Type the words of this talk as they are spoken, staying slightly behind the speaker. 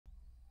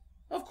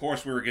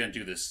course we were going to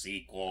do this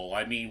sequel.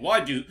 I mean, why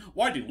do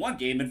one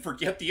game and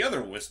forget the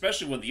other,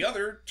 especially when the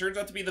other turns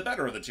out to be the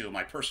better of the two, in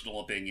my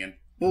personal opinion.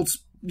 Well,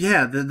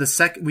 yeah, the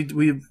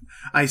second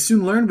I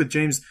soon learned with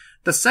James,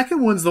 the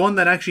second one's the one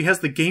that actually has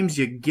the games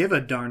you give a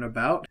darn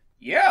about.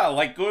 Yeah,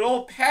 like good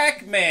old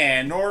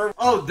Pac-Man, or...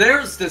 Oh,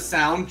 there's the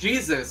sound,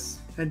 Jesus.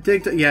 And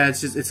yeah,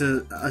 it's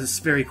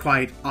a very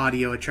quiet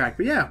audio track,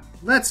 but yeah,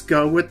 let's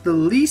go with the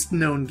least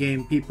known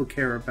game people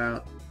care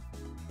about.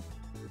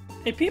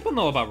 Hey, people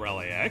know about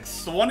Rally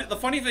X. The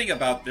funny thing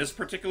about this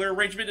particular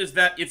arrangement is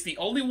that it's the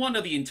only one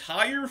of the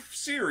entire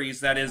series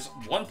that is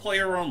one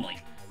player only.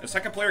 A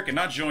second player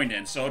cannot join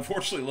in, so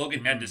unfortunately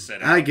Logan had to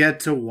sit out. I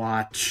get to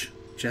watch,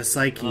 just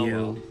like you.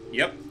 Well.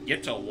 Yep,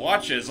 get to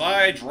watch as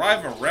I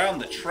drive around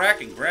the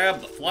track and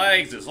grab the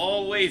flags as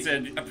always,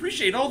 and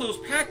appreciate all those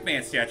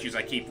Pac-Man statues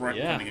I keep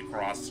coming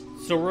across.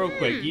 So real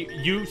quick,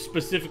 you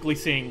specifically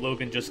saying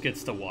Logan just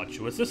gets to watch.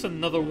 Was this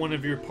another one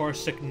of your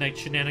Parsec Night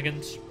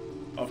shenanigans?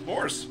 Of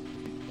course.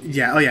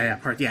 Yeah,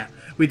 yeah.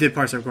 We did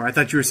Parsec Core. I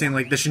thought you were saying,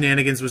 like, the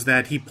shenanigans was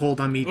that he pulled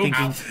on me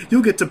thinking,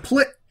 you'll get to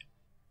play...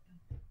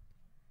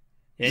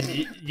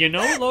 And you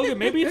know, Logan,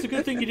 maybe it's a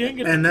good thing you didn't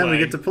get to play. And then we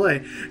get to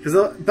play.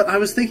 But I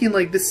was thinking,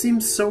 like, this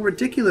seems so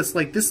ridiculous.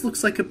 Like, this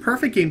looks like a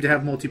perfect game to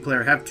have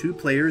multiplayer. Have two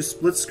players,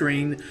 split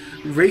screen,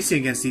 racing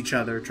against each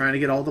other, trying to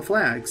get all the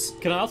flags.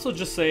 Can I also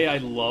just say I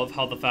love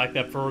how the fact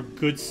that for a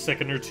good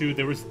second or two,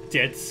 there was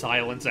dead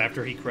silence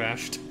after he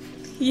crashed.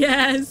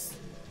 Yes.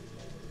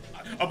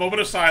 A moment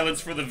of silence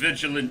for the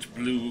vigilant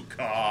blue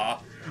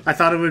car. I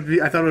thought it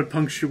would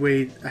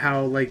punctuate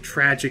how, like,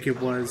 tragic it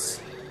was.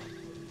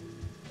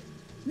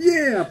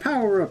 Yeah,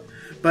 power up.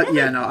 But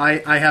yeah, no,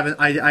 I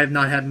have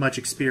not had much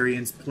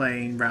experience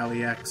playing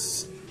Rally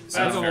X.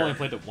 So I've only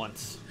played it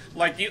once.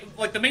 Like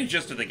the main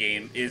gist of the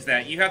game is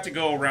that you have to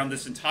go around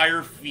this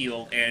entire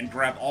field and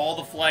grab all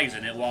the flags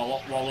in it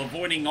while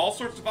avoiding all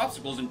sorts of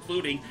obstacles,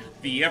 including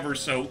the ever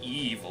so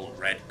evil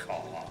red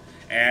car.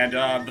 And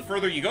the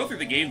further you go through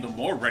the game, the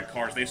more red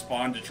cars they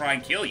spawn to try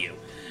and kill you.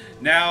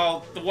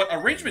 Now, what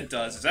arrangement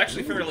does is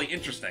actually fairly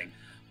interesting.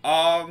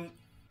 One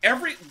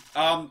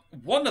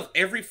of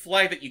every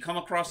flag that you come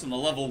across in the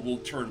level will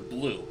turn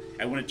blue,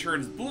 and when it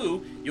turns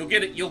blue,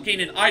 you'll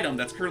gain an item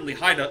that's currently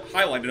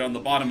highlighted on the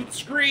bottom of the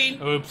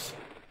screen. Oops.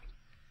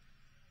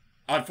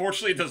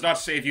 Unfortunately, it does not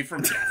save you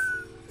from death.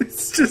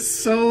 It's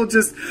just so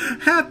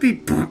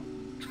happy,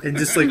 and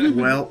just like,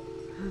 well.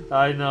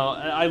 I know.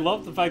 I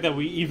love the fact that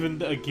we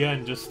even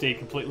again just stay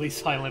completely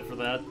silent for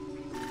that.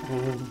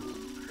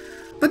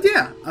 But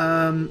yeah,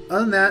 other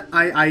than that,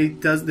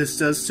 this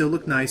does still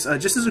look nice.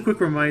 Just as a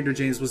quick reminder,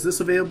 James, was this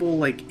available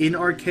like in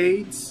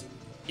arcades?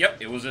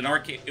 Yep, it was an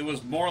arcade. It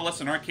was more or less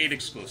an arcade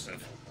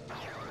exclusive,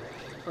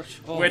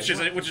 which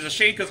is a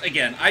shame because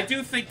again, I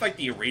do think like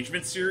the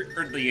arrangement series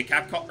or the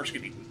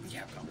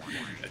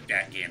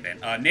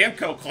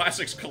Namco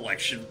Classics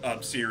Collection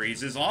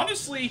series is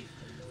honestly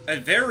a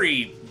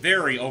very,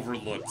 very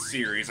overlooked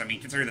series. I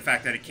mean, considering the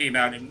fact that it came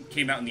out in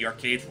the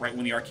arcades right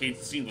when the arcade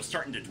scene was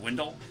starting to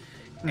dwindle.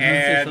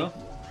 And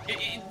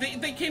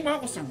they came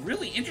out with some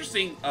really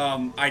interesting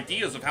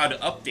ideas of how to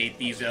update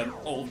these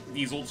old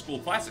school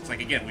classics. Like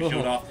again, we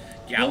showed off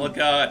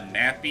Galaga,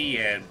 Nappy,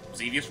 and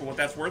Xevious for what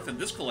that's worth. And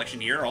this collection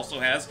here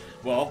also has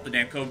the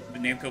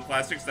Namco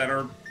classics that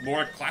are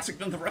more classic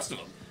than the rest of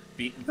them.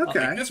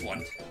 Like this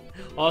one.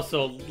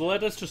 Also,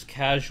 let us just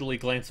casually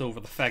glance over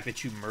the fact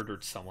that you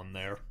murdered someone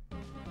there.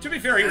 To be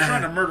fair, he was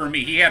trying to murder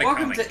me. He had it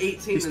coming. Welcome to 8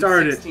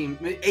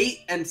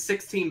 and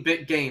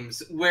 16-bit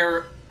games,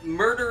 where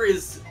murder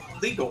is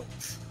legal.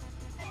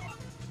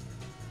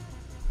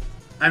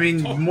 I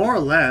mean, more or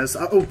less.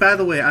 Oh, by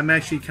the way, I'm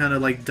actually kind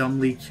of like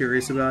dumbly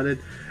curious about it.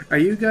 Are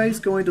you guys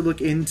going to look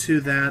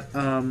into that?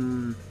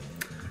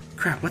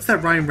 Crap, what's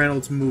that Ryan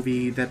Reynolds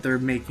movie that they're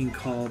making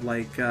called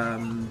like?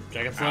 Dragon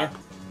Slayer.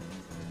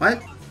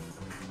 What?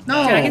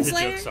 No. Dragon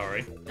Slayer?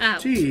 Sorry. Oh.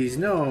 Jeez,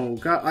 no.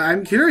 God,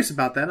 I'm curious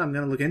about that. I'm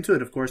gonna look into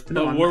it, of course. But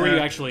no, what were you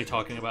actually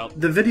talking about?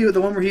 The video, the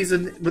one where he's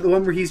an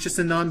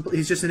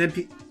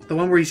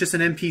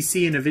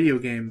NPC in a video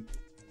game.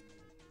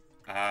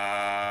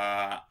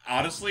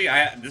 Honestly,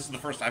 this is the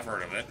first I've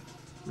heard of it.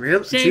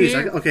 Really? Jeez.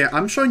 Okay,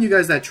 I'm showing you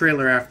guys that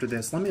trailer after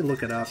this. Let me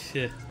look it up.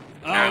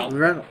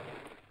 Ow.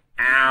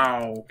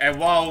 Ow. And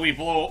while we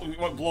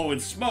blow in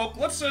smoke,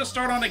 let's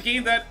start on a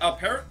game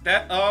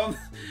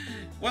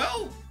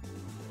well,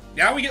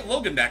 now we get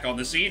Logan back on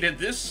the scene, and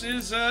this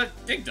is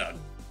Dig Dug.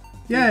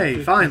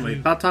 Yay, finally.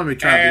 About time we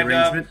tried the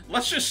arrangement.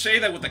 Let's just say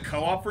that with the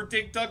co-op for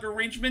Dig Dug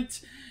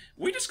arrangement,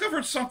 we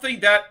discovered something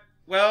that,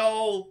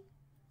 well,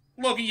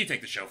 Logan, you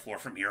take the show floor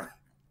from here.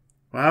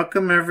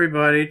 Welcome,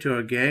 everybody, to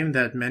a game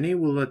that many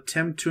will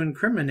attempt to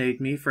incriminate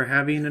me for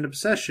having an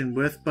obsession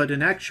with, but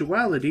in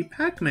actuality,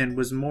 Pac-Man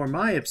was more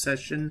my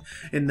obsession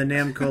in the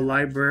Namco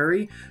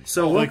library.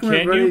 So welcome,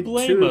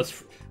 everybody,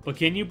 But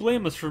can you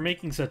blame us for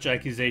making such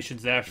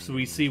accusations after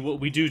we see what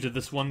we do to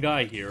this one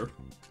guy here?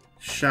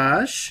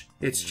 Shush.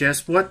 It's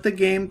just what the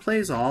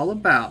gameplay's all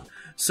about.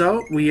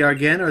 So, we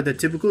again are the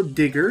typical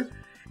digger,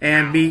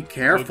 and be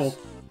careful. Oops.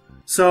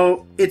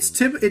 So it's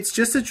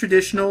just a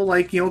traditional,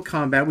 like,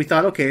 combat. We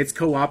thought, okay, it's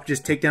co-op,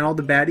 just take down all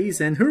the baddies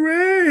and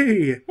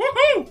hooray!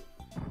 Woohoo!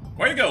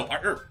 Way to go,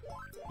 partner!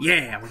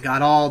 Yeah, we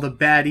got all the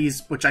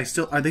baddies, which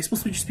are they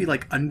supposed to just be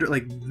like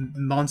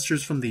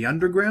monsters from the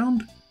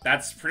underground?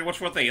 That's pretty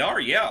much what they are,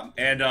 yeah.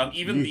 And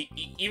even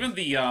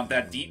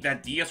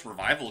that DS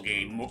revival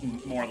game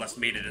more or less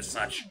made it as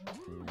such.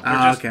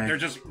 Okay.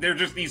 They're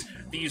just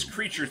these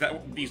creatures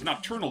these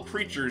nocturnal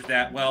creatures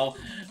that, well,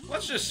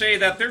 let's just say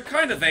that they're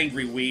kind of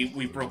angry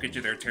we broke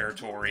into their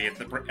territory at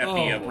the break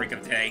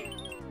of day.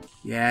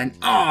 Yeah,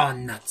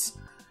 and nuts.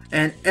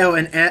 And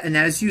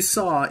as you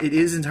saw, it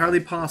is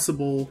entirely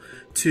possible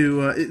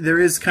to there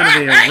is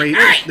kind of a rate.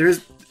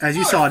 There's, as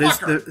you saw, it is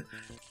the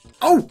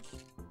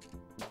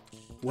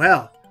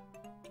well.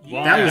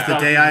 Wow. That was the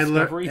day I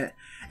learned,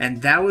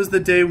 and that was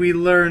the day we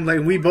learned. Like,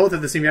 we both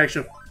had the same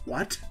reaction.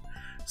 What?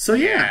 So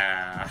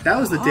yeah, that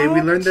was the day we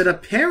learned that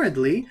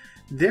apparently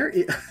there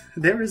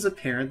is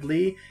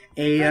apparently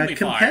a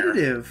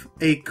competitive,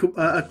 a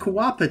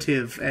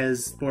cooperative,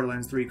 as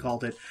Borderlands 3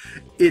 called it.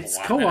 It's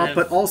co-op,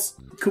 but also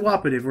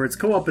cooperative, where it's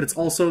co-op, but it's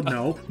also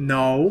no.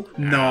 Well,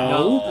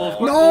 of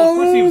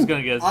course he was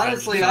gonna get.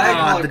 Honestly,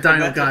 I the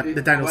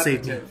dino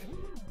saved me.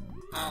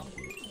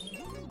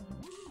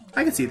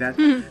 I can see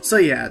that. So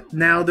yeah,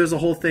 now there's a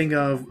whole thing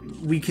of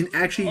we can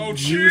actually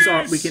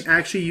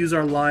use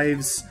our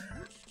lives.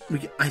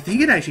 I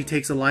think it actually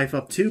takes a life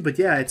up too, but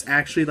yeah, it's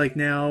actually like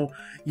now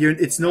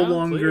it's no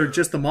longer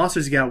just the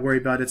monsters you gotta worry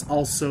about. It's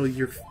also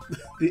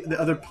the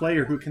other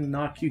player who can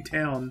knock you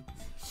down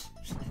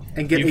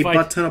and get a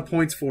butt ton of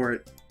points for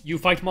it. You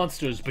fight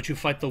monsters, but you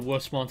fight the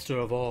worst monster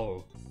of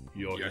all: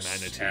 your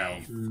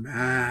humanity.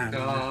 Man.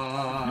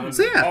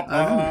 So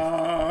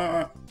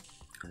yeah.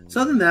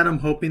 So other than that, I'm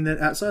hoping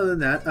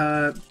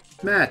that.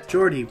 Matt,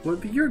 Jordy, what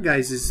would be your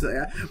guys'?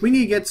 We need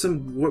to get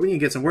some. We need to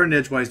get some word and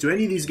edgewise. Do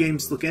any of these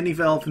games look any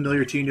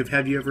familiar to you?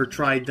 Have you ever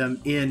tried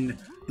them in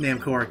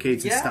Namco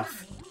arcades and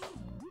stuff?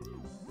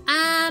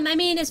 I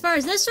mean, as far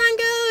as this one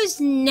goes,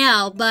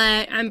 no,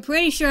 but I'm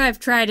pretty sure I've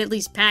tried at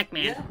least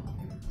Pac-Man.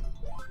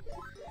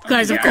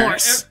 Because of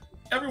course.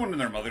 Everyone and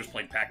their mothers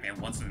played Pac-Man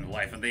once in their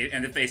life, and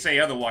if they say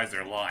otherwise,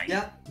 they're lying.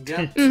 Yeah.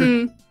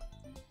 Mm-hmm.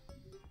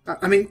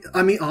 I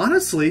mean,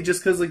 honestly,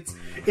 just because, like,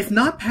 if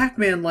not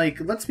Pac-Man, like,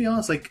 let's be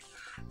honest, like,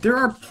 there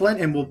are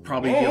plenty, and we'll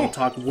probably be able to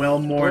talk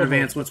more in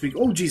advance once we.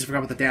 Oh, jeez, I forgot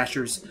about the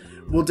Dashers.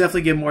 We'll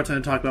definitely get more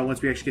time to talk about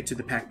once we actually get to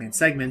the Pac-Man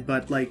segment.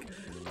 But like,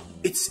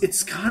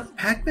 it's kind of,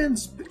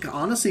 Pac-Man's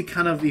honestly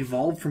kind of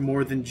evolved from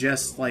more than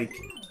just like,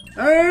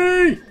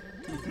 hey,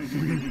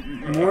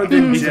 more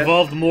than He's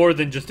evolved more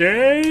than just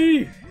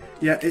hey.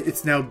 Yeah,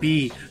 it's now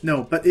B.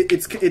 No, but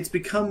it's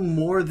become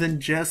more than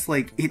just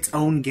like its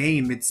own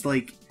game. It's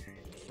like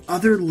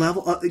other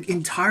level,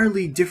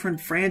 entirely different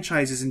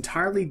franchises,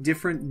 entirely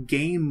different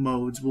game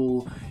modes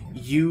will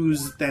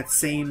use that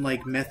same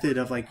like method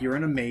of like you're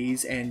in a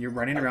maze and you're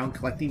running around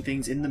collecting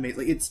things in the maze.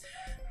 Like it's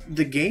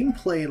the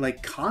gameplay,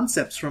 like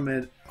concepts from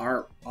it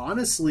are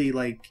honestly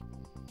like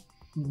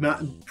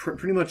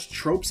pretty much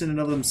tropes in and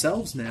of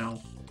themselves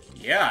now.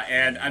 Yeah,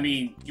 and I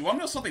mean, you want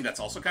to know something that's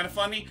also kind of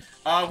funny?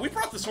 We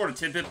brought this sort of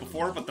tidbit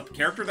before, but the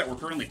character that we're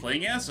currently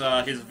playing as,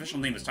 his official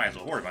name is Taizo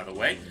Hori, by the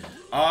way.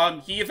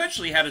 He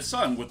eventually had a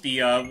son with the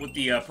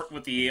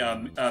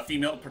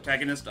female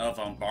protagonist of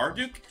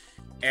Barduk,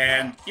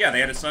 and yeah,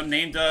 they had a son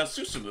named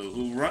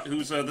Susumu,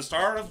 who's the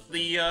star of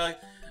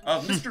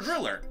Mr.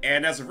 Driller.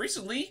 And as of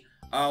recently,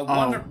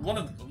 one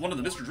of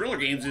the Mr. Driller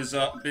games has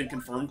been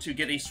confirmed to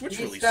get a Switch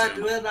release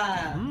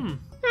soon.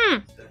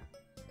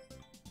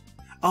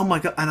 Oh my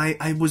god! And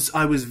I was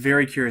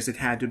very curious. It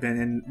had to have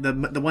been, and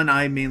the one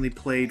I mainly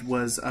played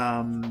was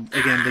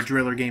again the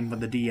Driller game with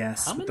the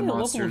DS with the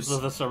monsters. How many levels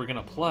of this are we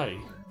gonna play?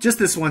 Just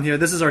this one here.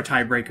 This is our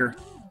tiebreaker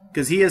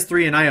because he has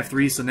 3 and I have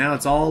 3, so now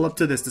it's all up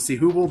to this to see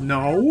who will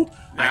know.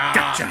 I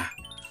gotcha.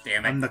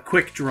 Damn it! I'm the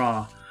quick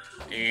draw.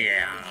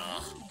 Yeah.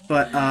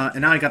 But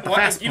and now I got the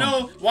fast. You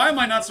know, why am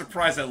I not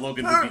surprised that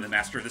Logan would be the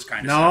master of this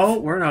kind of stuff? No,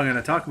 we're not going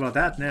to talk about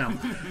that now.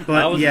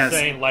 But I was yes,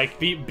 saying, like,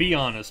 be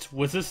honest.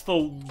 Was this the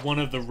one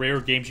of the rare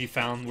games you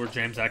found where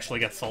James actually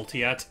got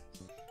salty at?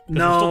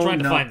 No, we're still trying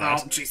to find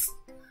that. Oh, jeez.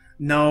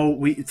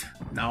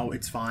 No,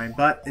 it's fine.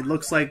 But it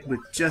looks like with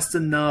just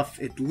enough,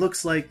 it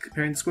looks like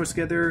comparing the scores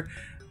together.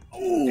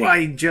 Oh,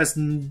 I just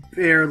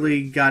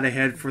barely got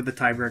ahead for the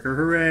tiebreaker.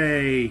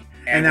 Hooray!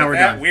 And now we're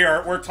done.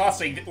 We're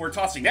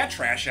tossing that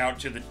trash out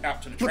to the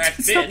trash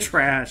It's bin. not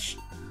trash.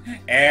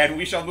 And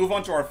we shall move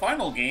on to our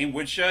final game,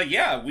 which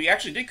we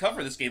actually did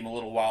cover this game a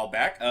little while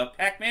back.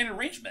 Pac-Man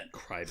Arrangement.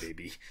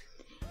 Crybaby.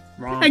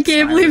 Wrong. I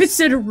can't believe it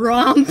said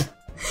romp.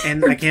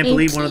 And I can't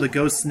believe one of the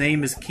ghosts'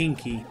 name is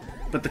Kinky.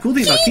 But the cool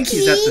thing about Kinky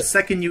is that the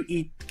second you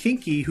eat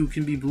Kinky, who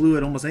can be blue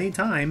at almost any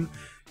time,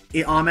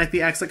 it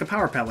automatically acts like a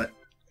power pellet.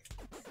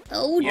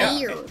 Oh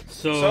dear.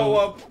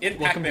 So in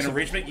Pac-Man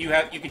Arrangement, you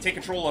can take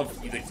control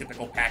of either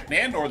typical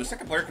Pac-Man, or the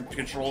second player can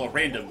control a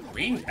random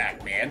green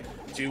Pac-Man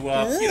to do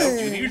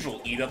the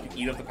usual: eat up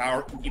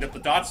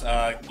the dots,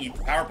 eat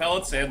the power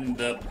pellets,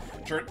 and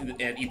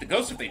eat the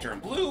ghosts if they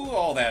turn blue,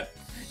 all that.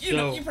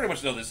 you pretty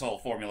much know this whole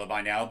formula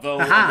by now, though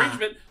Aha.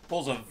 Arrangement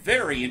pulls a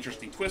very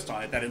interesting twist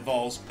on it that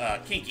involves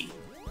Kinky.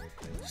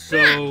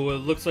 So it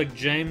looks like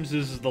James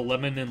is the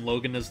lemon and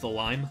Logan is the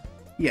lime.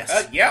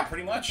 Yes. Yeah,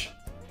 pretty much.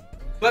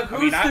 But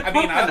who's the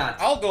coconut?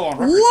 I'll go on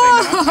record saying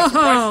that I'm surprised.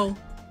 Whoa!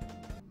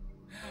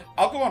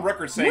 I'll go on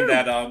record saying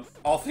that,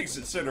 all things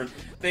considered,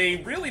 they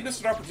really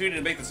missed an opportunity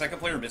to make the second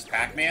player Miss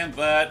Pac-Man,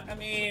 but, I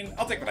mean,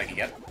 I'll take what I can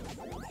get.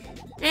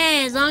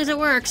 Hey, as long as it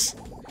works.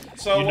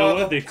 So, You know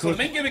what, so the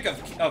main gimmick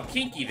of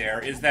Kinky there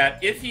is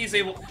that if he's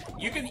able,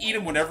 you can eat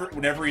him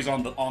whenever he's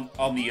on the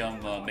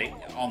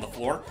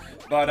floor,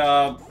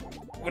 but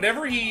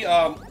whenever he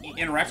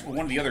interacts with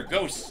one of the other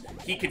ghosts,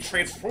 he can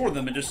transform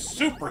them into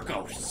super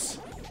ghosts.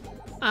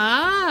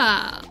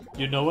 Ah.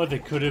 You know what? They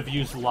could have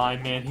used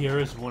Lime Man here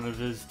as one of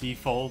his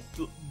default.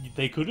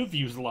 They could have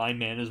used Lime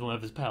Man as one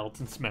of his palettes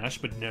in Smash,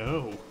 but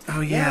no.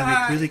 Oh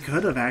yeah, they really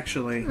could have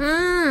actually.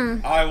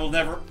 I'll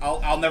never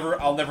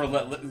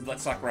let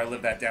Sakurai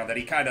live that down. That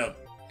he kind of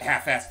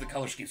half-assed the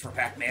color schemes for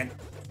Pac-Man.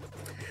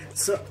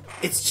 So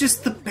it's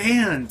just the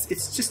bands.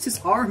 It's just his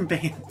arm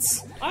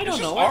bands. I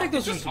don't know. I think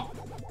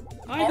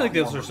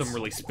those are some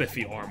really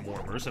spiffy arm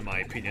warmers, in my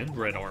opinion.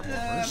 Red arm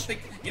warmers. They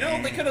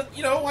could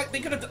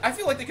have. I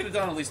feel like they could have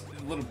done at least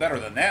a little better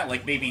than that.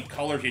 Like maybe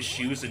colored his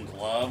shoes and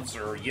gloves,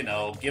 or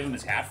give him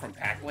his hat from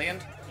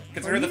Pac-Land.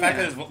 Considering the fact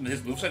that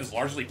his moveset is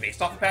largely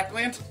based off of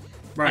Pac-Land.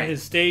 Right. And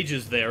his stage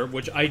is there,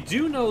 which I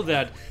do know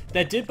that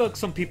did bug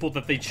some people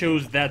that they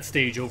chose that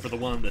stage over the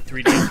one in the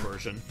 3DS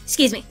version.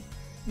 Excuse me.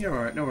 You're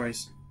alright. No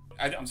worries.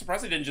 I'm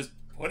surprised they didn't just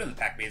put in the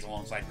Pac-Maze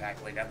alongside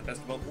Pac-Land. Have the best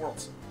of both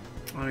worlds.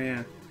 Oh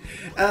yeah.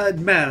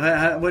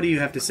 Matt, what do you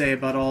have to say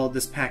about all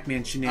this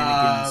Pac-Man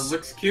shenanigans?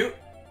 Looks cute.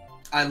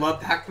 I love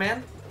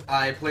Pac-Man.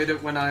 I played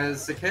it when I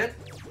was a kid,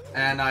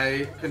 and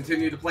I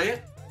continue to play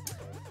it.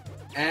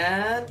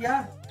 And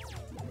yeah.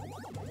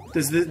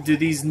 Do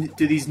these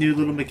new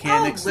little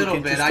mechanics a little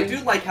look bit. I interesting?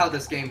 do like how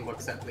this game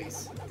looks, at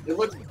least. It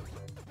looks.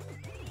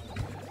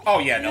 Oh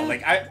yeah, no,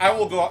 like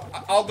I'll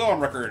go on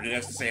record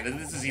as to say that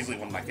this is easily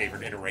one of my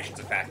favorite iterations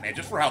of Pac-Man,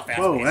 just for how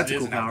fast-paced that's it a is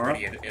cool and how power-up.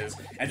 pretty it is,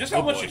 and just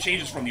how much it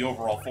changes from the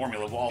overall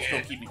formula while still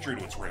keeping true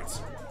to its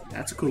roots.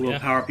 That's a cool little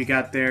power-up you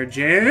got there,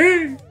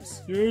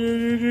 James.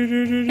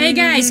 Hey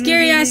guys,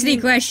 curiosity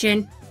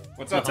question.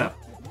 What's up?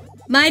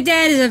 My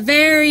dad is a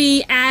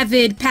very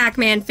avid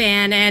Pac-Man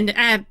fan and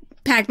a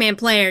Pac-Man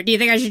player. Do you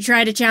think I should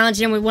try to challenge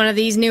him with one of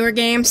these newer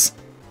games?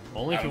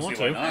 Only if you want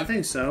see why to. not. I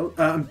think so.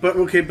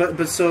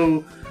 But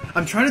so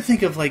I'm trying to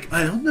think of I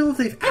don't know if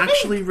they've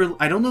actually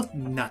I don't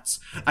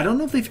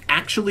know if they've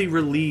actually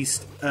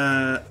released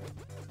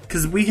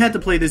because we had to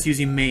play this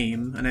using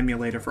MAME, an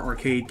emulator for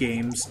arcade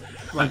games.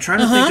 I'm trying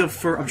to think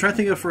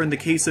of for in the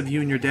case of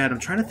you and your dad. I'm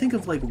trying to think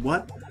of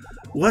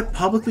what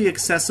publicly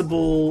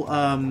accessible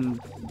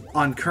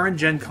on current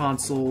gen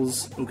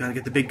consoles. Oh, gotta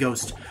get the big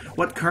ghost.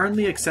 What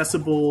currently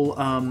accessible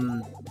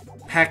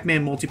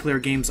Pac-Man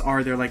multiplayer games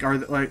are there?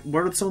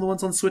 What are some of the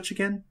ones on Switch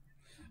again?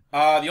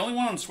 The only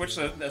one on Switch,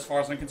 as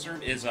far as I'm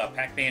concerned, is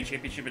Pac-Man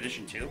Championship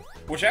Edition 2,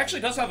 which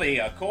actually does have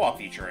a co-op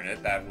feature in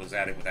it that was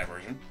added with that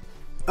version.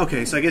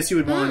 Okay, so I guess you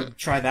would want to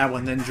try that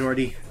one then,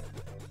 Jordy.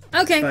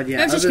 Okay, But,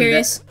 yeah, I was just other than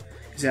curious.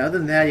 Other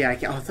than that, yeah, I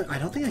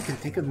don't think I can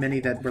think of many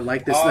that were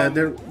like this.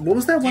 What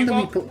was that one that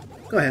we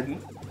put? Go ahead.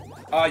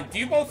 Do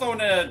you both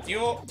own a? Do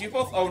you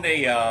both own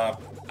a?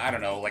 I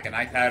don't know, like an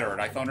iPad or an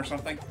iPhone or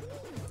something?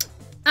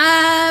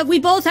 We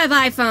both have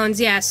iPhones,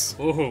 yes.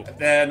 Ooh.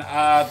 Then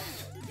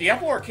the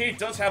Apple Arcade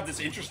does have this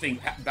interesting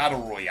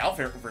battle royale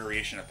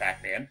variation of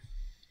Pac-Man.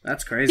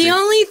 That's crazy. The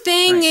only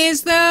thing Nice.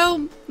 is,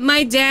 though,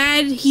 my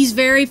dad, he's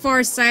very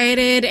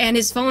far-sighted, and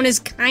his phone is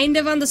kind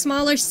of on the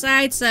smaller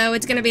side, so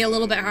it's going to be a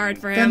little bit hard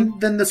for him.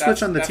 Then the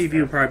Switch on the that's TV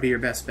fair. would probably be your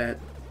best bet.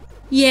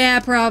 Yeah,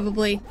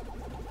 probably.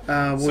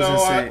 What was So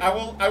I say?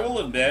 I will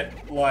admit,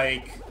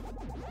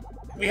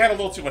 we had a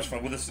little too much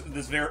fun with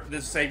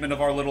this segment of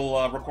our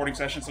little recording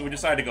session, so we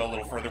decided to go a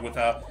little further with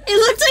It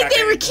looked like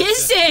they were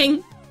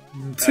kissing!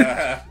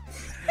 I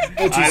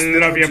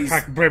love you,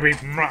 Pac baby.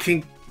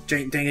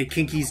 Dang it,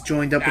 Kinky's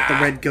joined up with the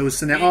red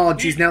ghosts, and now,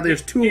 now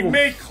there's two He of them.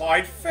 made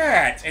Clyde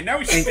fat, and now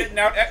he's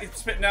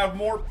spitting out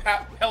more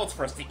pellets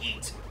for us to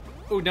eat.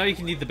 Oh, now you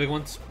can eat the big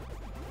ones.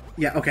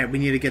 Yeah, okay, we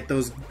need to get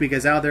those big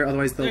guys out of there,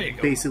 otherwise There they'll you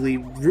go. basically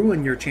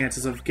ruin your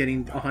chances of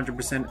getting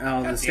 100%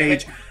 out of the Damn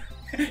stage.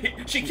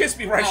 it. She kissed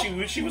me right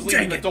she was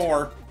leaving Dang the it.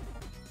 door.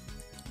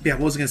 Yeah,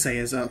 what I was gonna say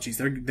is, oh geez,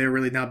 they're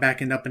really not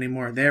backing up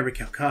anymore. There we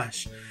go,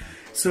 gosh.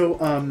 So,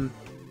 what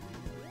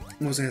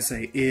was I gonna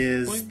say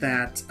is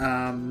that,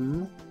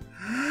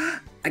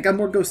 I got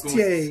more ghosts,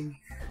 yay!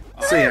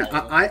 So yeah,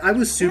 I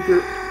was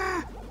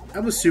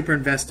super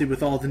invested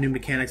with all the new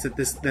mechanics that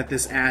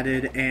this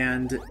added,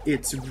 and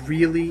it's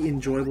really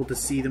enjoyable to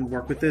see them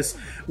work with this.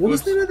 What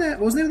was the name of that?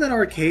 What was the name of that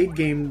arcade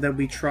game that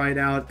we tried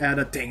out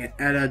at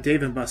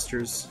Dave and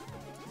Buster's?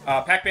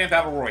 Pac-Man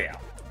Battle Royale.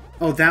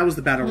 Oh, that was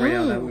the battle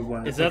royale that we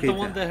won. Is that Okay, the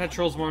one that had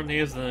Charles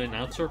Martinet as the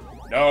announcer?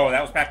 No,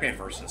 that was Pac-Man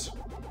Versus.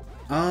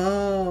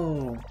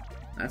 Oh,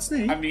 that's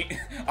neat. I mean,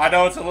 I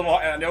know it's a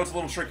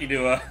little tricky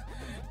to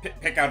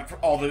pick out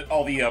all the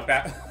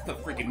the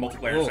freaking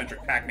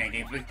multiplayer-centric Pac-Man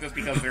games just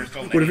because there's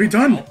so many. What have we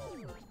done?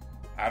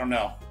 I don't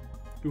know.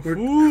 We're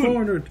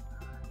cornered.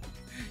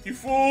 You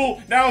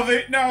fool! Now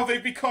they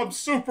become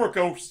super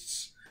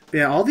ghosts.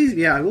 Yeah, all these.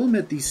 Yeah, I will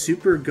admit these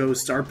super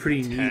ghosts are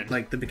pretty neat.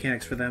 Like the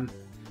mechanics for them.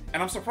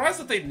 And I'm surprised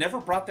that they've never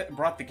brought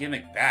the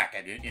gimmick back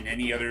in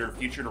any other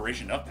future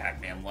iteration of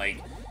Pac-Man.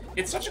 Like,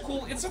 it's such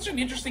an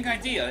interesting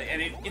idea,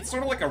 and it's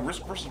sort of like a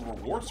risk versus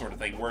reward sort of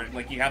thing, where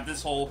like you have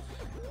this whole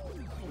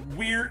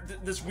weird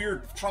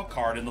trump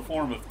card in the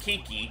form of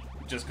Kinky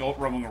just go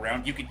roaming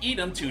around. You can eat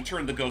them to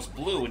turn the ghost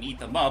blue and eat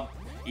them up,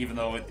 even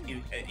though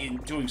in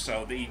doing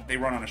so they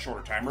run on a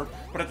shorter timer.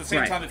 But at the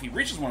same time, if he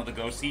reaches one of the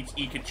ghosts,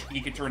 he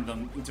could turn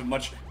them into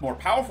much more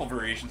powerful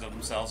variations of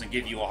themselves and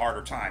give you a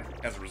harder time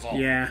as a result.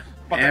 Yeah.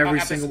 But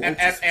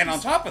and on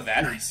top of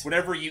that, nice.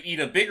 Whenever you eat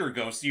a bigger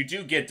ghost, you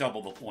do get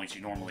double the points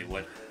you normally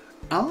would.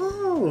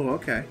 Oh,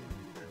 okay.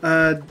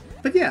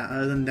 But yeah,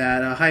 other than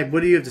that, Hype,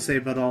 what do you have to say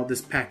about all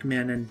this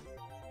Pac-Man and...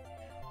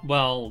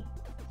 Well,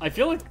 I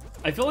feel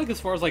like as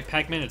far as like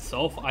Pac-Man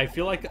itself, I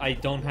feel like I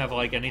don't have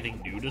like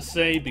anything new to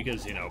say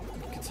because, you know,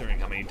 considering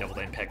how many Double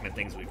Dine Pac-Man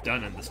things we've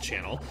done in this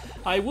channel,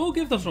 I will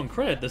give this one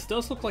credit. This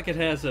does look like it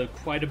has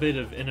quite a bit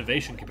of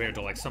innovation compared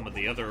to like some of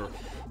the other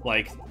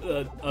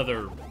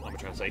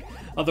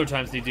other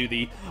times they do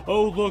the,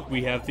 oh look,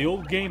 we have the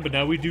old game but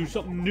now we do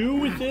something new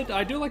with it.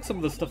 I do like some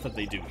of the stuff that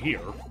they do here.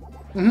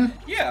 Mm-hmm.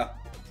 Yeah.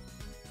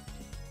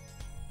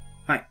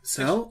 Right,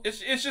 so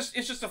it's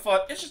just a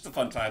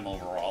fun time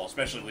overall,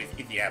 especially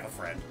if you have a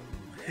friend.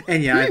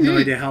 And yeah, I have no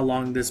idea how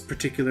long this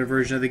particular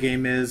version of the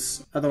game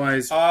is.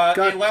 Otherwise,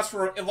 it lasts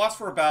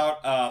for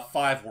about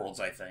 5 worlds,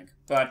 I think.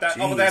 But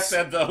with that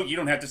said, though, you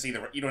don't have to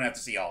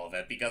see all of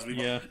it because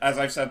as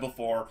I've said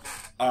before,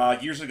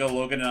 years ago,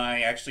 Logan and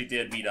I actually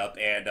did meet up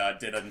and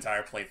did an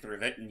entire playthrough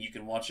of it, and you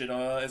can watch it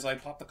as I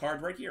pop the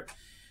card right here.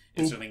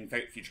 Assuming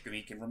future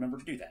me can remember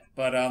to do that.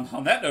 But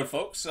on that note,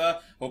 folks,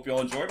 hope you all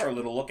enjoyed our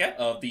little look at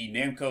of the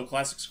Namco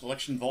Classics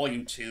Collection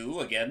Volume 2,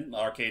 again,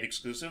 arcade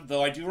exclusive,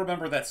 though I do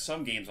remember that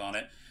some games on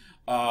it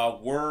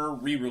were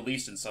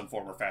re-released in some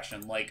form or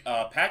fashion. Like,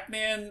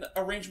 Pac-Man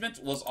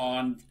arrangement was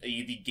on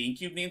the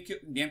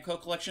GameCube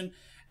Namco Collection,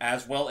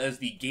 as well as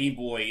the Game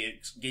Boy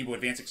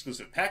Advance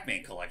exclusive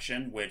Pac-Man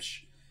Collection,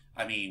 which,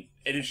 I mean,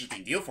 an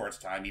interesting deal for its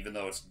time, even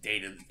though it's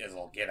dated as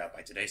all get out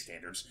by today's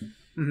standards.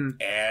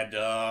 Mm-hmm.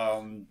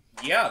 And,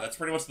 yeah, that's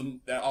pretty much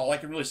all I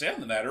can really say on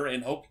the matter,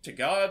 and hope to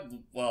God,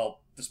 well,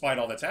 despite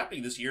all that's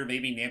happening this year,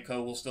 maybe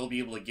Namco will still be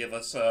able to give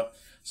us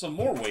some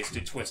more ways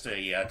to twist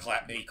a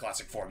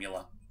classic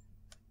formula.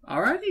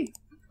 Alrighty.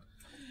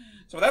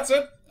 So that's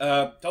it.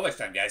 Till next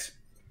time, guys.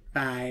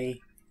 Bye.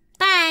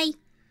 Bye.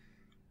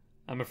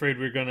 I'm afraid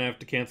we're gonna have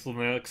to cancel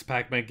the next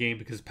Pac-Man game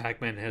because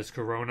Pac-Man has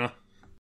Corona.